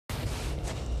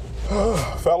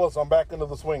Fellas, I'm back into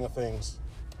the swing of things.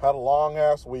 Had a long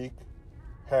ass week.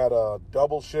 Had a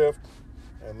double shift,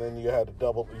 and then you had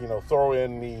to throw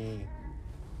in the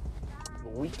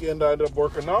weekend I ended up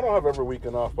working. Now I don't have every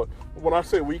weekend off, but when I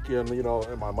say weekend,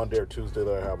 in my Monday or Tuesday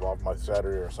that I have off, my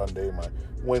Saturday or Sunday, my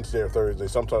Wednesday or Thursday.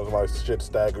 Sometimes my shit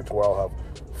staggered to where I'll have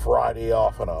Friday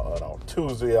off and a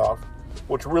Tuesday off,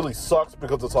 which really sucks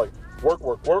because it's like work.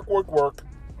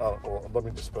 Let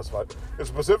me just specify. It's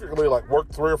specifically like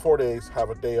work 3 or 4 days, have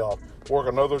a day off. Work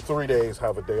another 3 days,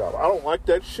 have a day off. I don't like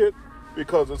that shit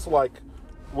because it's like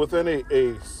within a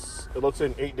let's say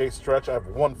an 8-day stretch, I have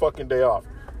one fucking day off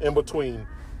in between,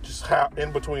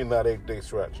 in between that 8-day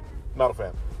stretch. Not a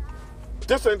fan.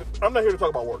 I'm not here to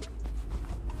talk about work.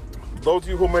 Those of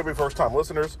you who may be first time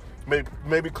listeners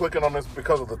may be clicking on this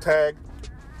because of the tag.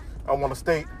 I want to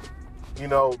state,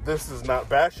 this is not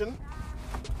bashing.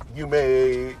 You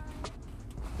may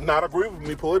not agree with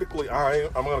me politically.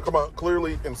 I'm going to come out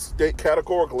clearly and state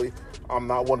categorically, I'm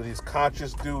not one of these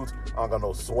conscious dudes. I got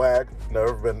no swag.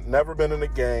 Never been in a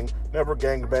gang. Never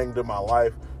gang banged in my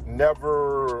life.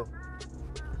 Never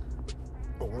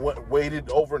waited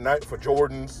overnight for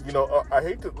Jordans. I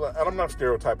hate to, and I'm not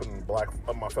stereotyping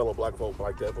my fellow black folk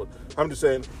like that, but I'm just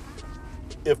saying,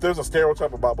 if there's a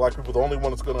stereotype about black people, the only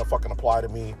one that's going to fucking apply to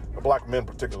me, black men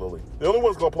particularly, the only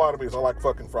one that's going to apply to me is I like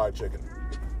fucking fried chicken.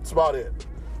 That's about it.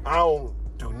 I don't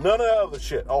do none of that other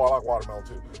shit. Oh, I like watermelon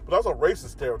too. But that's a racist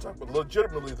stereotype. But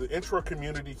legitimately, the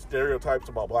intra-community stereotypes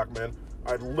about black men,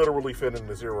 I literally fit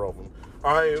into 0 of them.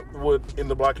 In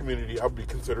the black community, I would be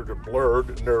considered a blurred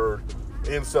nerd,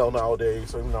 incel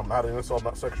nowadays. So, I'm not an incel, I'm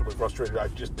not sexually frustrated. I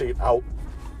just date out.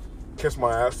 Kiss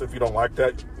my ass if you don't like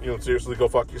that. Seriously, go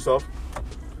fuck yourself.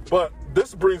 But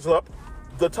this brings up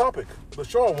the topic. The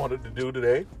show I wanted to do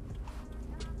today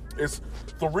is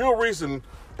the real reason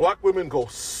black women go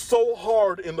so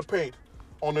hard in the paint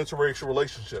on interracial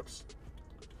relationships.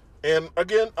 And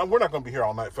again, we're not going to be here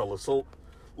all night, fellas. So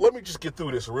let me just get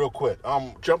through this real quick.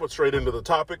 I'm jumping straight into the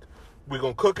topic. We're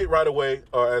going to cook it right away.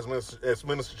 As Minister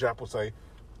Japp would say,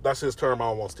 that's his term. I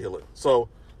don't want to steal it. So,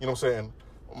 you know what I'm saying?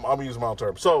 I'm using my own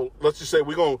term. So let's just say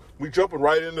we jumping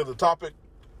right into the topic.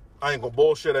 I ain't gonna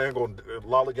bullshit. I ain't gonna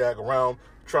lollygag around.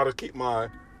 Try to keep my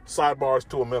sidebars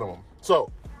to a minimum. So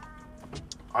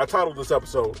I titled this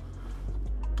episode,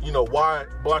 why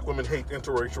black women hate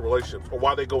interracial relationships, or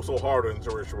why they go so hard on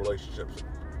interracial relationships.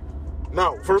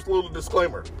 Now, first a little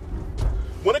disclaimer.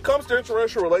 When it comes to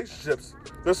interracial relationships,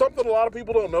 there's something a lot of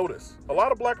people don't notice. A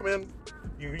lot of black men,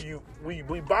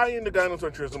 we buy into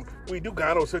gynocentrism. We do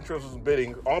gynocentrism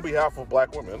bidding on behalf of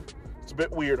black women. It's a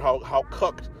bit weird how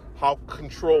cucked, how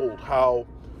controlled, how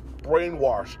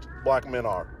brainwashed black men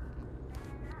are.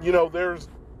 There's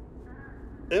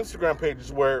Instagram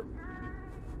pages where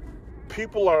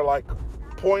people are like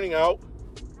pointing out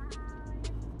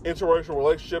interracial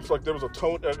relationships. Like there was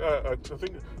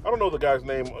I don't know the guy's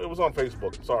name. It was on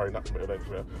Facebook. Sorry, not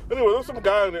Instagram. Anyway, there's some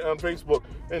guy on Facebook,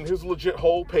 and his legit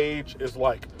whole page is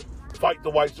like, fight the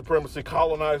white supremacy,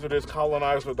 colonizer this,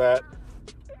 colonizer that.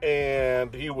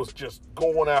 And he was just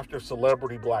going after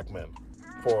celebrity black men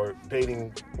for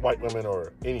dating white women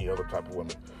or any other type of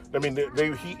women. I mean,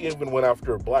 he even went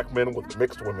after black men with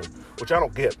mixed women, which I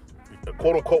don't get.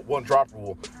 Quote unquote one drop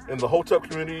rule. In the Hotep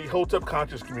community, Hotep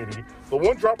conscious community, the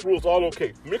one drop rule is all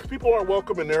okay. Mixed people are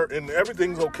welcome in there and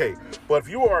everything's okay. But if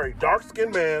you are a dark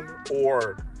skinned man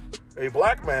or a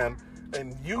black man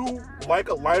and you like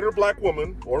a lighter black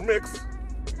woman or mix,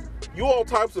 you all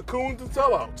types of coons and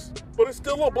sellouts. But it's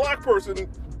still a black person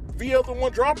via the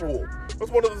one drop rule. That's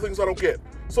one of the things I don't get.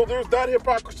 So there's that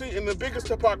hypocrisy, and the biggest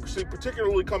hypocrisy,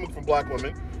 particularly coming from black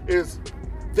women, is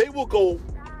they will go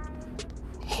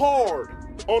hard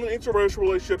on interracial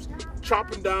relationships,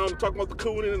 chopping down, talking about the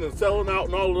cooning and selling out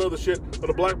and all the other shit of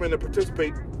the black men that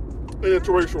participate in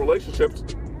interracial relationships.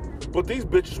 But these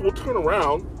bitches will turn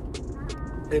around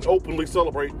and openly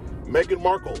celebrate Meghan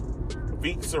Markle,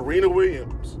 Serena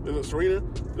Williams. Is it Serena?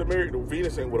 They're married to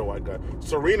Venus ain't with a white guy.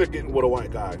 Serena getting with a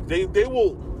white guy. They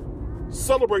will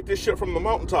celebrate this shit from the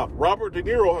mountaintop. Robert De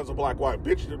Niro has a black wife.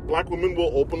 Bitch, black women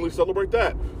will openly celebrate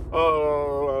that.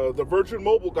 The Virgin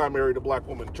Mobile guy married a black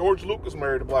woman. George Lucas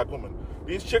married a black woman.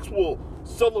 These chicks will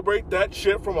celebrate that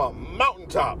shit from a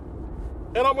mountaintop.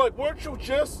 And I'm like, weren't you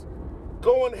just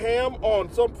going ham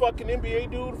on some fucking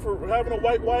NBA dude for having a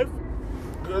white wife?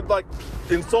 Like,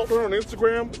 insult her on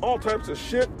Instagram, all types of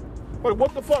shit. Like,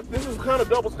 what the fuck? This is kind of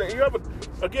double standard. You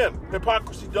have, again,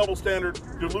 hypocrisy, double standard,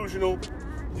 delusional.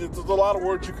 There's a lot of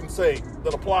words you can say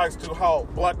that applies to how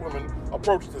black women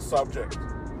approach this subject.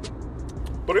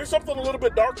 But there's something a little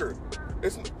bit darker.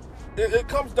 it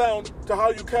comes down to how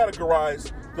you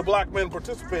categorize the black men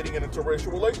participating in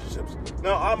interracial relationships.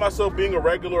 Now, I myself, being a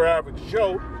regular average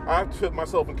Joe, I fit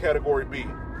myself in category B.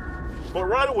 But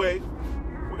right away,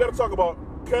 we got to talk about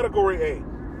category A.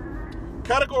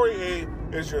 Category A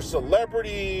is your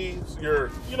celebrities,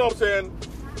 you know what I'm saying,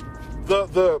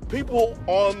 the people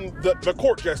on the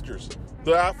court gestures,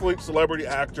 the athlete, celebrity,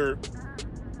 actor,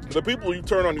 the people you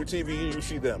turn on your TV and you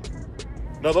see them.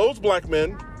 Now, those black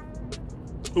men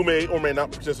who may or may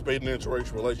not participate in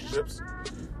interracial relationships,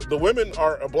 the women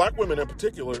are, black women in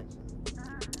particular,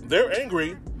 they're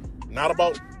angry, not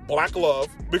about black love,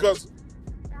 because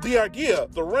the idea,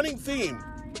 the running theme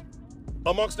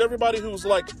amongst everybody who's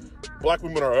like, black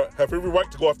women have every right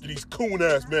to go after these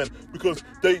coon-ass men because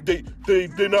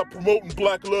they're not promoting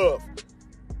black love.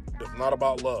 It's not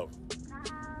about love.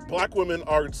 Black women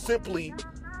are simply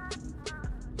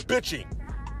bitching.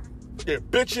 They're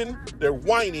bitching, they're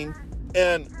whining,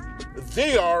 and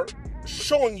they are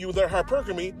showing you their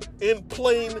hypergamy in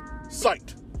plain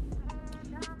sight.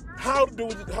 How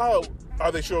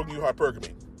are they showing you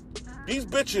hypergamy? These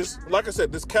bitches, like I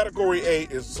said, this category A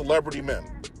is celebrity men,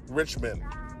 rich men.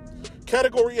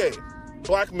 Category A,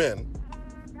 black men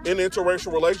in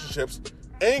interracial relationships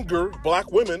anger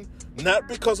black women not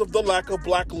because of the lack of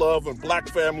black love and black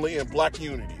family and black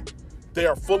unity. They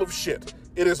are full of shit.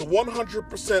 It is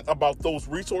 100% about those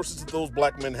resources that those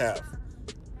black men have.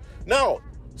 Now,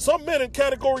 some men in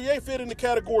category A fit into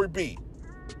category B.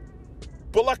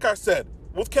 But like I said,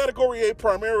 with category A,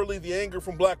 primarily the anger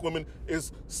from black women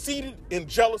is seated in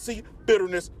jealousy,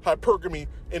 bitterness, hypergamy,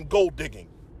 and gold digging.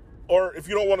 Or if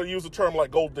you don't want to use a term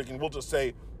like gold digging, we'll just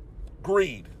say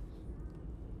greed.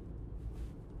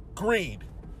 Greed.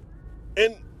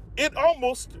 And it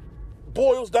almost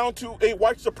boils down to a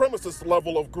white supremacist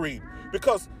level of greed.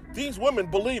 Because these women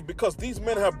believe because these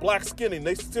men have black skin and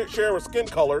they share a skin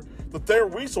color that their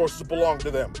resources belong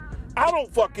to them.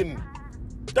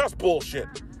 That's bullshit.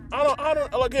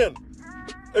 Again,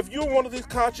 if you're one of these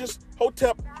conscious,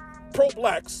 hotep,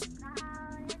 pro-blacks,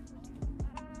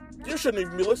 you shouldn't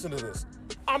even be listening to this.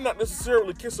 I'm not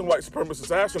necessarily kissing white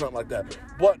supremacists' ass or nothing like that,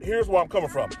 but here's where I'm coming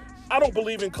from. I don't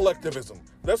believe in collectivism.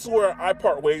 That's where I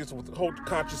part ways with the whole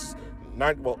conscious,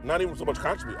 not even so much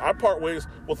consciously. I part ways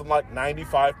with like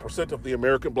 95% of the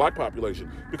American black population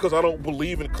because I don't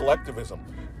believe in collectivism.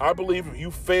 I believe if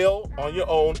you fail on your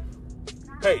own,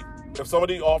 hey, if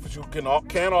somebody offers you, can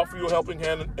offer you a helping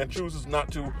hand and chooses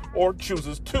not to, or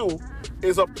chooses to,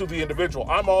 is up to the individual.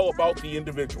 I'm all about the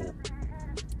individual.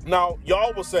 Now,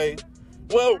 y'all will say,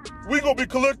 well, we're going to be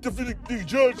collectively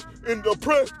judged and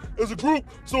oppressed as a group,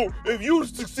 so if you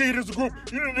succeed as a group,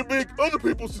 you need to make other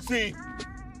people succeed.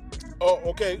 Oh,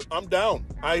 okay, I'm down.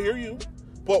 I hear you.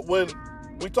 But when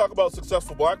we talk about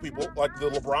successful black people, like the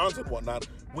LeBrons and whatnot,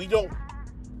 we don't,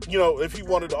 if he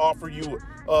wanted to offer you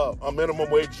a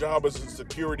minimum wage job as a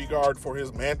security guard for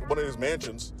one of his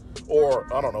mansions, or,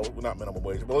 I don't know, not minimum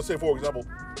wage, but let's say, for example,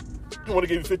 he want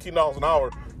to give you $15 an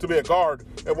hour to be a guard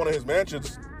at one of his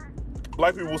mansions,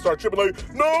 black people will start tripping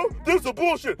like, no, this is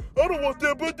bullshit. I don't want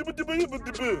that.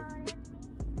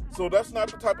 So that's not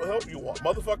the type of help you want.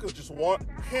 Motherfuckers just want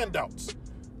handouts.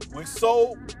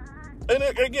 And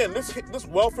again, this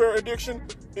welfare addiction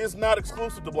is not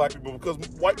exclusive to black people because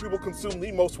white people consume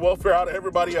the most welfare out of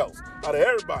everybody else. Out of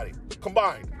everybody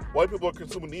combined, white people are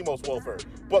consuming the most welfare.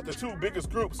 But the two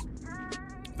biggest groups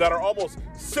that are almost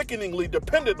sickeningly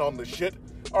dependent on this shit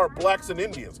are blacks and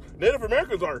Indians. Native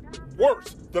Americans are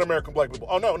worse than American black people.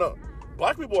 Oh, no.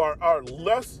 Black people are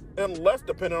less and less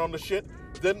dependent on the shit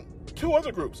than two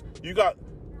other groups. You got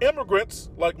immigrants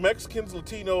like Mexicans,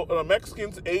 Filipino,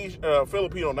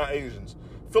 not Asians,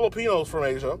 Filipinos from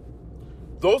Asia.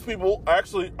 Those people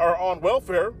actually are on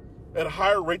welfare at a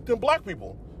higher rate than black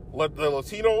people. Like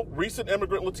the recent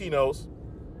immigrant Latinos,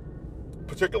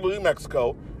 particularly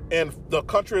Mexico, and the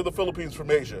country of the Philippines from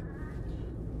Asia.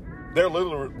 They're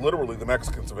literally the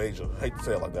Mexicans of Asia. I hate to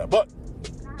say it like that. But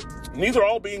these are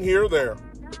all being here or there.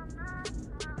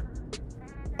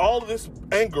 All of this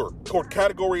anger toward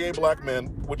category A black men,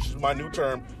 which is my new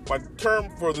term, my term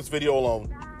for this video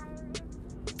alone,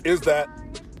 is that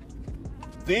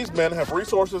these men have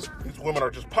resources, these women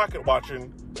are just pocket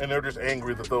watching, and they're just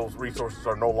angry that those resources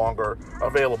are no longer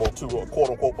available to a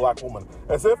quote-unquote black woman.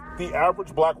 As if the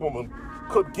average black woman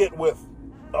could get with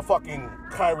a fucking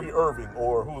Kyrie Irving,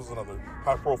 or who's another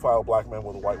high-profile black man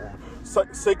with a white woman.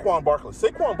 Saquon Barkley.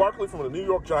 Saquon Barkley from the New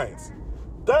York Giants.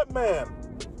 That man,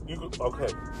 there's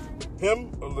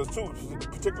two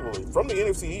particularly, from the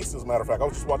NFC East, as a matter of fact. I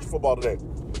was just watching football today.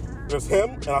 There's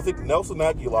him, and I think Nelson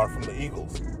Aguilar from the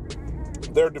Eagles.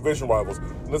 They're division rivals.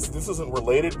 And this isn't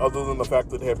related other than the fact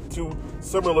that they have two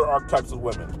similar archetypes of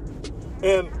women.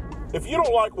 And if you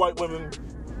don't like white women,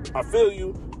 I feel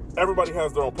you. Everybody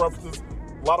has their own preferences.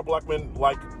 A lot of black men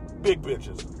like big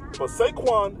bitches. But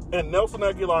Saquon and Nelson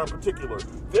Aguilar in particular,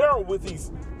 they are with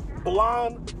these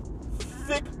blonde,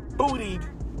 thick-bootied,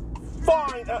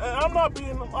 fine. And I'm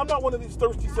not one of these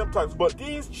thirsty simp types, but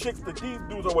these chicks that these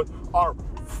dudes are with are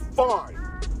fine.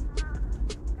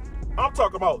 I'm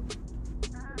talking about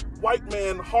white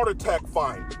man heart attack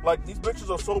fine. Like, these bitches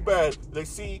are so bad,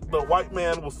 the white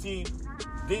man will see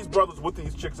these brothers with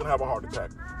these chicks and have a heart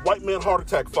attack. White man heart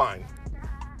attack fine.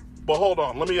 But hold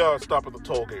on, let me stop at the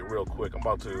toll gate real quick. I'm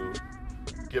about to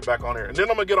get back on here. And then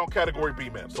I'm going to get on category B,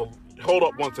 man. So hold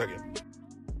up 1 second.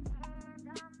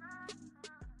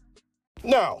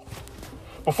 Now,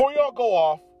 before y'all go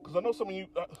off, because I know some of you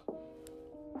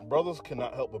brothers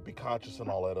cannot help but be conscious and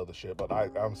all that other shit, but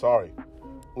I'm sorry.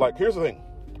 Like, here's the thing.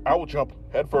 I will jump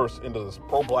headfirst into this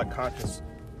pro-black conscious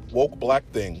woke black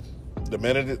thing the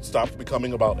minute it stops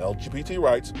becoming about LGBT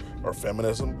rights or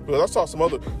feminism. Because I saw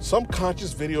some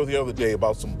conscious video the other day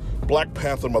about some Black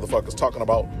Panther motherfuckers talking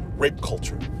about rape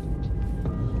culture.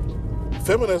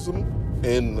 Feminism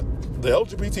and the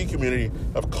LGBT community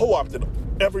have co-opted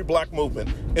every black movement,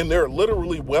 and they're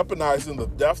literally weaponizing the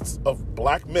deaths of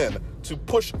black men to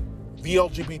push the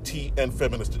LGBT and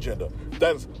feminist agenda.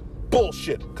 That is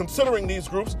bullshit, considering these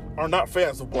groups are not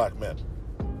fans of black men.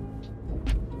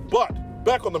 But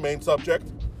back on the main subject,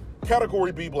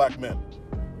 category B black men.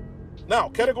 Now,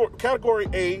 category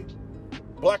A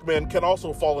black men can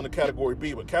also fall into category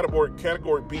B, but category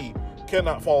B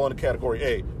cannot fall into category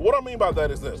A. What I mean by that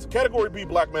is this. Category B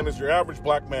black man is your average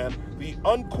black man, the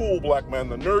uncool black man,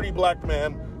 the nerdy black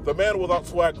man, the man without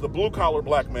swag, the blue-collar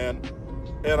black man.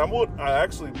 And I'm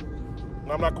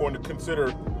not going to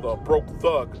consider the broke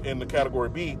thug in the category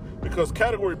B, because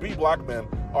category B black men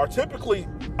are typically,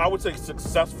 I would say,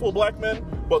 successful black men,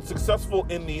 but successful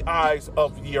in the eyes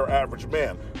of your average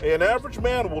man. An average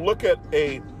man will look at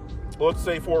let's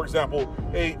say, for example,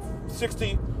 a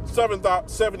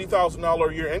 $70,000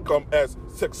 a year income as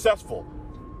successful.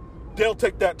 They'll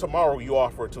take that tomorrow you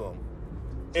offer it to them.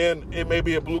 And it may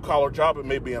be a blue-collar job, it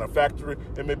may be in a factory,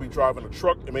 it may be driving a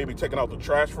truck, it may be taking out the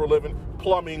trash for a living,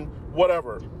 plumbing,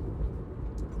 whatever.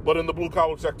 But in the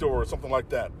blue-collar sector or something like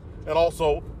that. And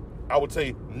also, I would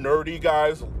say nerdy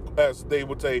guys, as they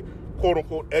would say,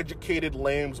 quote-unquote, educated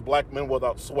lames, black men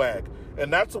without swag.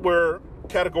 And that's where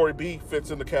category B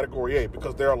fits into category A,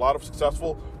 because there are a lot of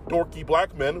successful, dorky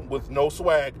black men with no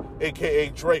swag, a.k.a.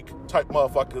 Drake-type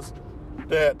motherfuckers,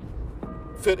 that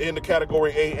fit into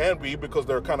category A and B because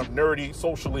they're kind of nerdy,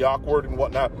 socially awkward and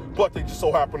whatnot, but they just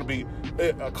so happen to be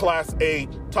a class A,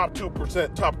 top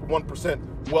 2%, top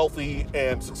 1% wealthy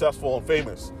and successful and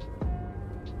famous.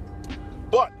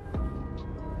 But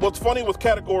what's funny with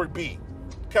category B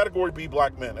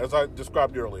black men, as I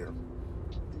described earlier,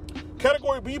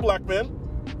 category B black men,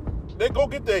 they go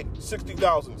get their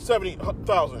 60,000,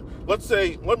 70,000. Let's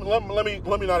say, let me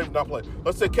not even play.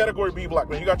 Let's say category B black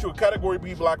man. You got you a category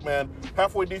B black man,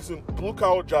 halfway decent blue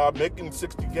collar job, making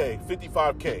 60K,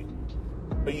 55K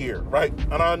a year, right?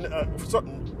 And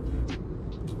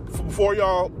before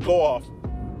y'all go off,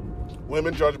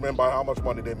 women judge men by how much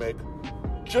money they make,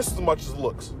 just as much as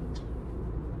looks.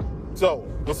 So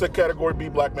let's say category B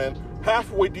black man,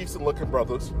 halfway decent looking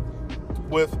brothers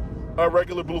with a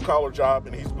regular blue-collar job,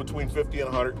 and he's between 50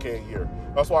 and 100K a year.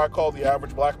 That's why I call the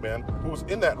average black man, who's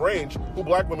in that range, who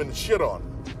black women shit on.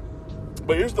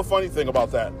 But here's the funny thing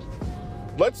about that.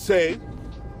 Let's say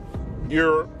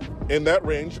you're in that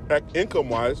range,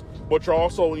 income-wise, but you're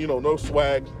also, no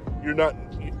swag. You're not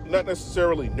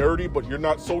necessarily nerdy, but you're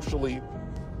not socially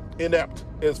inept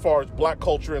as far as black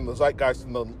culture and the zeitgeist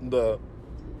and the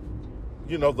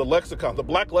lexicon, the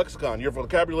black lexicon. Your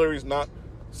vocabulary is not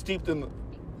steeped in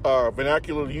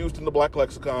vernacular used in the black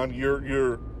lexicon.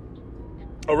 You're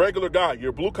a regular guy.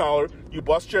 You're blue collar. You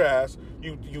bust your ass.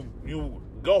 You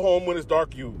go home when it's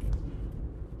dark. You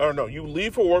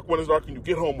leave for work when it's dark and you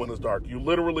get home when it's dark. You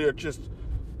literally are just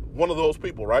one of those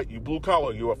people, right? You blue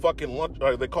collar. You're a fucking lunch.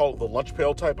 They call it the lunch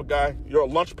pail type of guy. You're a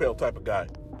lunch pail type of guy,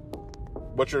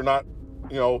 but you're not,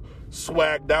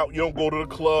 swagged out. You don't go to the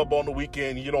club on the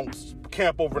weekend. You don't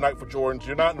camp overnight for Jordans.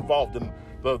 You're not involved in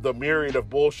the myriad of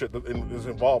bullshit that is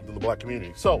involved in the black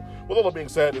community. So, with all that being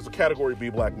said, as a category B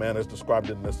black man, as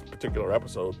described in this particular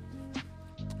episode,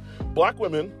 black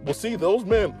women will see those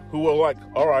men who are like,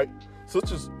 all right,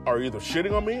 sisters are either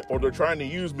shitting on me or they're trying to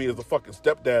use me as a fucking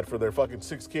stepdad for their fucking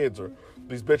 6 kids, or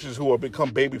these bitches who have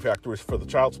become baby factories for the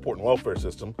child support and welfare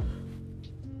system.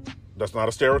 That's not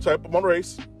a stereotype of my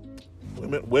race.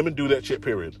 Women do that shit,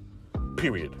 period.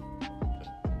 period.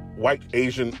 White,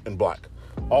 Asian, and black.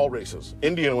 All races.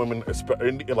 Indian women,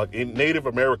 like Native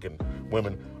American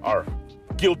women, are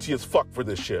guilty as fuck for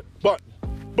this shit. But,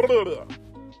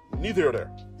 neither here nor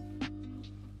there.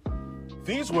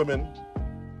 These women,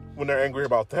 when they're angry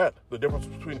about that, the difference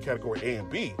between category A and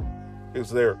B is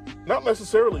they're not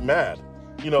necessarily mad.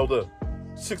 You know, the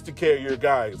 60K a year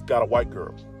guy's got a white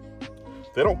girl.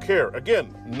 They don't care.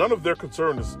 Again, none of their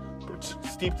concern is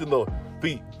steeped in the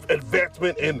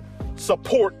advancement and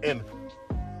support and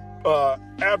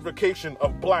advocation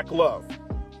of black love.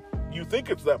 You think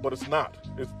it's that, but it's not.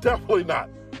 It's definitely not.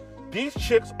 These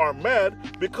chicks are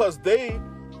mad because they,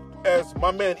 as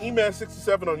my man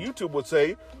E-Man67 on YouTube would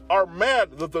say, are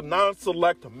mad that the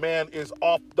non-select man is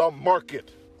off the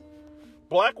market.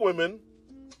 Black women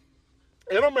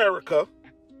in America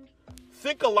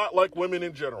think a lot like women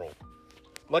in general.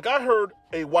 Like, I heard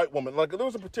a white woman, like, there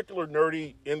was a particular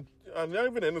nerdy, not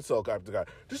even an incel guy,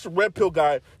 just a red pill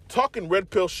guy talking red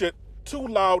pill shit too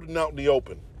loud and out in the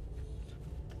open.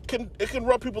 It can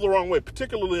rub people the wrong way,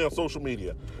 particularly on social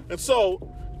media. And so,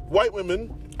 white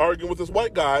women arguing with this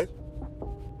white guy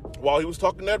while he was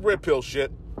talking that red pill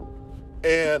shit,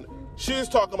 and she's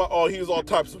talking about, oh, he's all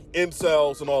types of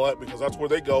incels and all that, because that's where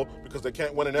they go, because they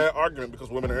can't win an argument because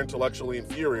women are intellectually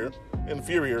inferior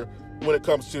when it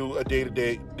comes to a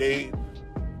day-to-day,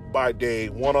 day-by-day,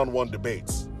 one-on-one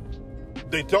debates.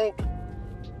 They don't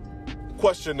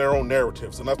question their own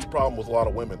narratives, and that's the problem with a lot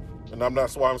of women. And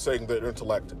that's why I'm saying that their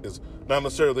intellect is not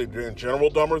necessarily in general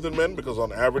dumber than men, because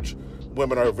on average,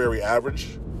 women are very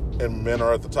average, and men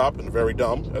are at the top and very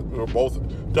dumb. We're both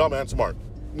dumb and smart.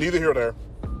 Neither here nor there.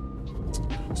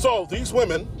 So these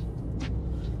women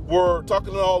were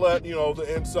talking all that, you know, the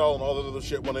incel and all that other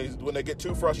shit when they get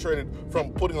too frustrated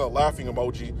from putting a laughing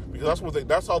emoji, because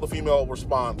that's how the female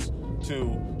responds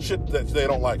to shit that they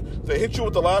don't like. They hit you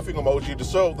with the laughing emoji to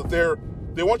show that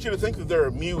they want you to think that they're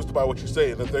amused by what you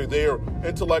say, and that they're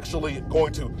intellectually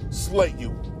going to slay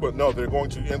you. But no, they're going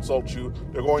to insult you.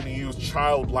 They're going to use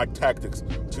childlike tactics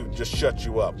to just shut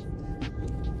you up.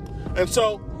 And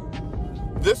so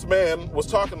this man was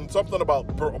talking something about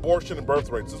abortion and birth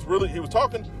rates. He was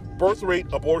talking birth rate,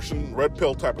 abortion, red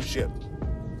pill type of shit.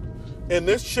 And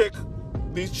these chicks,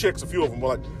 a few of them were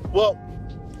like, well,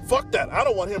 fuck that. I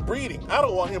don't want him breeding. I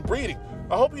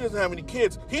hope he doesn't have any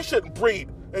kids. He shouldn't breed.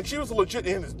 And she was legit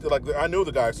in his, like, I knew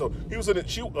the guy, so he was in it.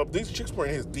 These chicks were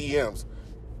in his DMs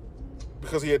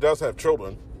because he does have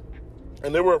children,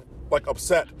 and they were like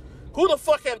upset. Who the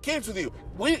fuck had kids with you?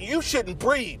 You shouldn't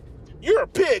breed. You're a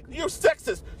pig. You're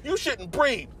sexist. You shouldn't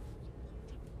breed.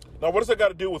 Now, what does that got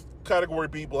to do with category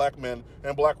B black men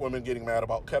and black women getting mad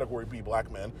about category B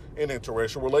black men in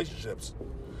interracial relationships?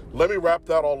 Let me wrap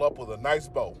that all up with a nice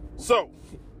bow. So,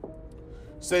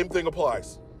 same thing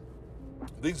applies.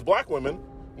 These black women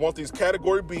want these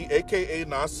category B, aka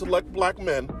non-select black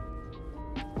men,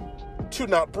 to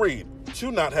not breed, to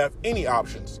not have any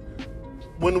options.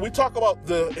 When we talk about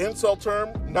the incel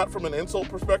term, not from an insult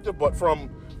perspective, but from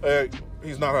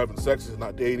he's not having sex, he's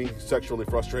not dating, he's sexually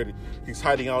frustrated, he's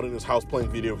hiding out in his house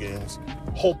playing video games,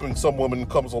 hoping some woman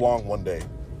comes along one day.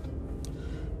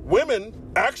 Women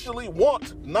actually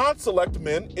want non-select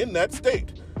men in that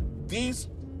state. These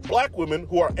black women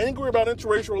who are angry about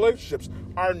interracial relationships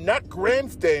are not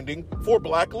grandstanding for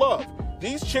black love.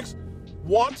 These chicks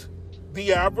want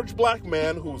the average black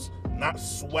man who's not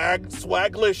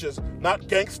swaglicious, not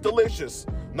gangstalicious,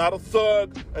 not a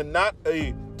thug, and not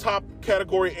a top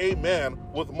category A man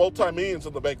with multi-millions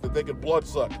in the bank that they can blood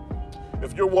suck.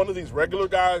 If you're one of these regular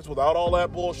guys without all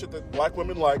that bullshit that black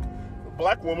women like,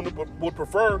 black women would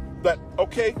prefer that,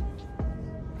 okay,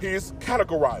 he's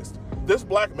categorized. This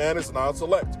black man is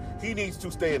non-select. He needs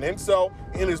to stay in incel,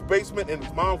 in his basement, in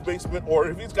his mom's basement, or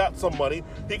if he's got some money,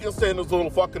 he can stay in his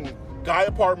little fucking guy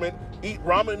apartment, eat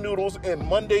ramen noodles and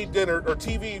Monday dinner or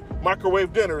TV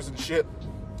microwave dinners and shit,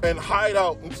 and hide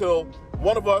out until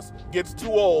one of us gets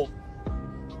too old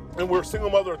and we're a single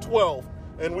mother of 12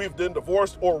 and we've been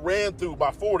divorced or ran through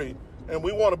by 40, and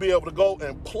we want to be able to go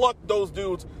and pluck those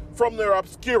dudes from their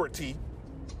obscurity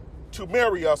to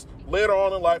marry us later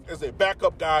on in life as a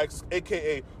backup guy,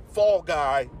 aka fall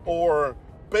guy or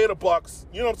beta bucks.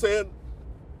 You know what I'm saying?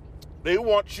 They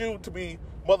want you to be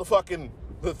motherfucking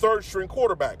the third string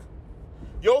quarterback.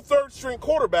 Your third string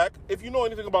quarterback, if you know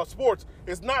anything about sports,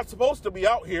 is not supposed to be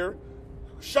out here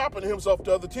shopping himself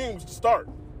to other teams to start.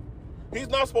 He's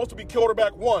not supposed to be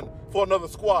quarterback one for another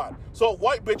squad. So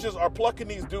white bitches are plucking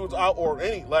these dudes out, or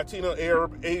any Latina,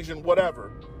 Arab, Asian,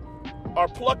 whatever, are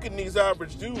plucking these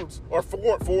average dudes, or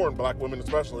foreign black women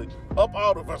especially, up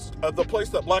out of us, the place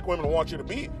that black women want you to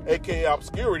be, aka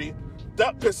obscurity.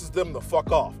 That pisses them the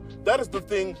fuck off. That is the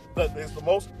thing that is the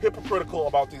most hypocritical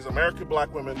about these American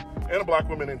black women and black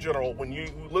women in general. When you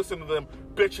listen to them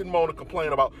bitch and moan and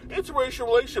complain about interracial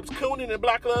relationships, cooning and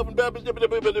black love and blah, blah, blah,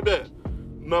 blah, blah, blah, blah.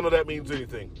 None of that means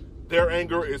anything. Their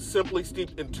anger is simply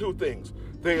steeped in two things.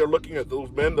 They are looking at those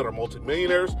men that are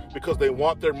multimillionaires because they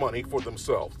want their money for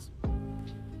themselves.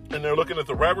 And they're looking at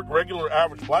the regular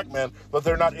average black man that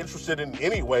they're not interested in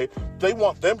any way. They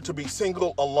want them to be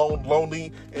single, alone,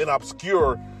 lonely, and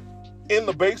obscure in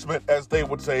the basement, as they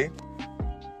would say,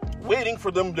 waiting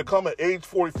for them to come at age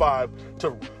 45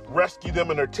 to rescue them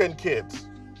and their 10 kids.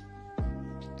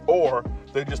 Or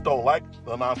they just don't like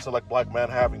the non-select black man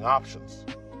having options.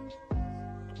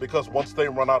 Because once they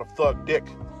run out of thug dick,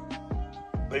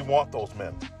 they want those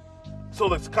men.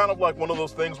 So it's kind of like one of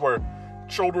those things where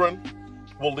children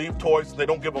will leave toys. They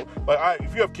don't give them,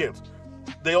 if you have kids,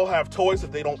 they'll have toys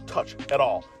that they don't touch at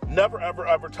all. Never, ever,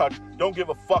 ever touch. Don't give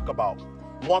a fuck about.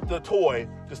 Want the toy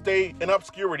to stay in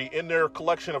obscurity in their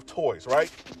collection of toys,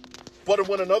 right? But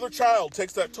when another child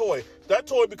takes that toy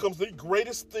becomes the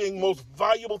greatest thing, most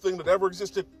valuable thing that ever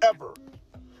existed ever.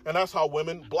 And that's how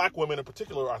women, black women in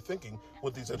particular, are thinking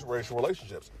with these interracial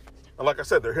relationships. And like I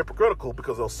said, they're hypocritical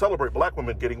because they'll celebrate black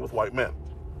women getting with white men.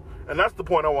 And that's the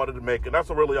point I wanted to make, and that's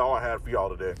really all I had for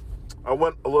y'all today. I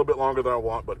went a little bit longer than I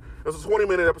want, but it's a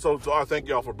 20-minute episode, so I thank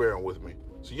y'all for bearing with me.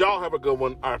 So y'all have a good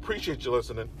one. I appreciate you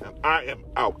listening, and I am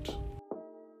out.